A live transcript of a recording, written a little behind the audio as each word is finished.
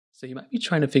So you might be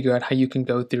trying to figure out how you can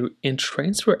go through and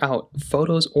transfer out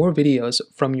photos or videos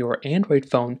from your Android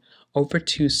phone over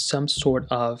to some sort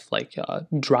of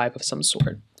drive of some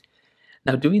sort.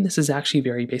 Now doing this is actually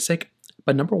very basic,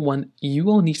 but number one, you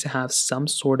will need to have some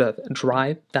sort of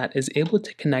drive that is able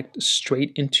to connect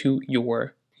straight into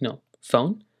your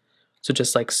phone. So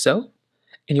just like so.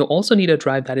 And you'll also need a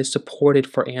drive that is supported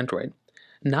for Android.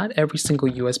 Not every single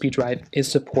USB drive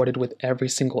is supported with every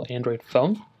single Android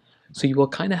phone. So you will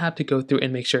kind of have to go through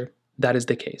and make sure that is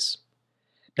the case.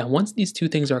 Now, once these two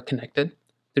things are connected,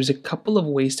 there's a couple of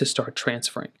ways to start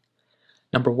transferring.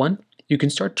 Number one, you can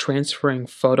start transferring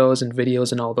photos and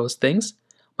videos and all those things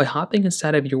by hopping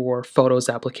inside of your Photos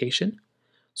application.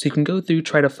 So you can go through,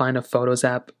 try to find a Photos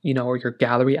app, or your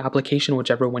Gallery application,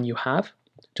 whichever one you have,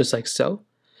 just like so.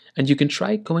 And you can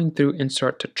try going through and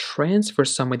start to transfer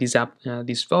some of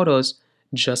these photos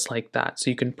just like that. So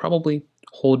you can probably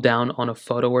hold down on a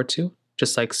photo or two,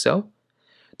 just like so.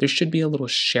 There should be a little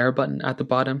share button at the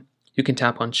bottom. You can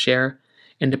tap on share,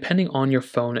 and depending on your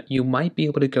phone, you might be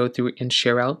able to go through and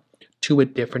share out to a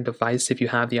different device if you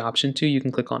have the option to. You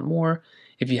can click on more.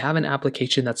 If you have an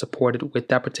application that's supported with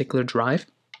that particular drive,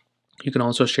 you can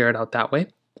also share it out that way.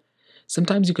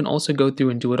 Sometimes you can also go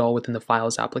through and do it all within the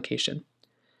Files application.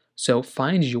 So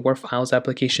find your Files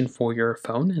application for your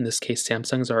phone. In this case,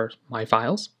 Samsung's are My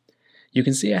Files. You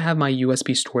can see I have my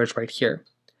USB storage right here.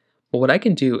 But what I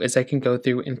can do is I can go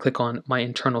through and click on my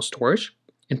internal storage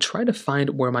and try to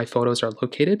find where my photos are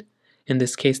located. In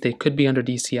this case, they could be under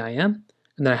DCIM, and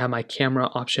then I have my camera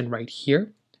option right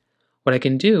here. What I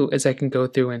can do is I can go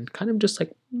through and kind of just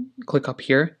click up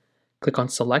here, click on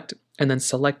select, and then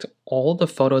select all the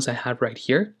photos I have right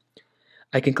here.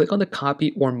 I can click on the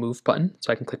copy or move button,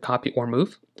 so I can click copy or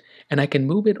move, and I can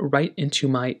move it right into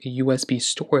my USB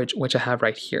storage, which I have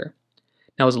right here.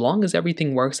 Now, as long as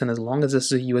everything works and as long as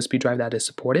this is a USB drive that is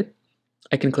supported,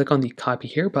 I can click on the copy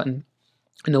here button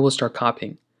and it will start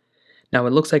copying. Now,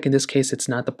 it looks like in this case, it's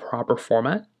not the proper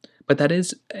format, but that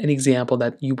is an example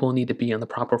that you will need to be on the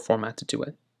proper format to do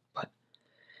it. But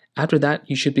after that,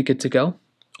 you should be good to go.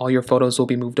 All your photos will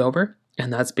be moved over,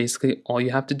 and that's basically all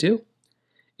you have to do.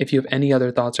 If you have any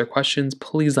other thoughts or questions,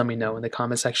 please let me know in the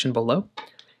comment section below.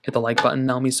 Hit the like button,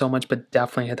 that'll mean so much, but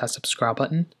definitely hit that subscribe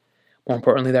button. More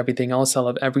importantly than everything else, I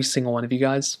love every single one of you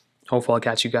guys. Hopefully I'll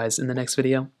catch you guys in the next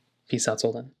video. Peace out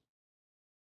till then.